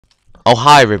Oh,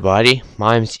 hi everybody.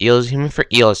 My name is EliasTime for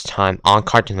EliasTime on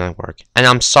Cartoon Network. And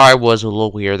I'm sorry it was a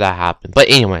little weird that happened. But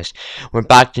anyways, we're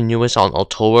back to newest on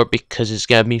October because it's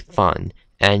gonna be fun.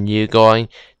 And you're going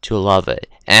to love it.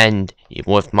 And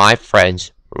with my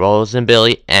friends, Rose and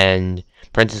Billy, and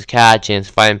Princess Cat, James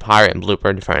Fighting Pirate, and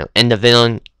Bluebird Inferno. And the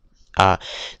villain,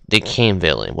 the King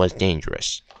villain, was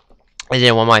dangerous. And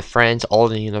then one of my friends, all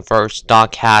the universe,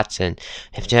 dog cats, and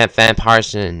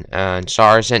vampires, and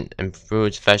stars, and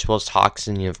fruits, vegetables,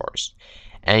 toxin universe.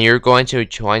 And you're going to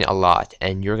join a lot,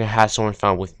 and you're going to have so much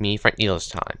fun with me for Neil's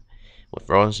time, with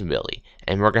Rose and Billy.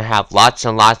 And we're going to have lots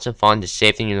and lots of fun to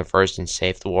save the universe, and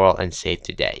save the world, and save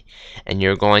today. And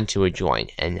you're going to join,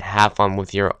 and have fun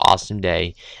with your awesome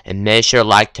day. And make sure to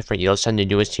like for Neil's time, the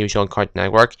newest TV show on Cartoon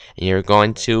Network, and you're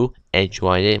going to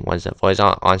enjoy it once it was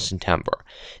on September.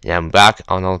 And I'm back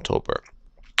on October.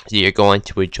 So you're going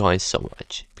to enjoy so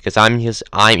much. Because I'm Eels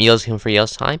for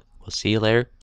EliasTime. We'll see you later.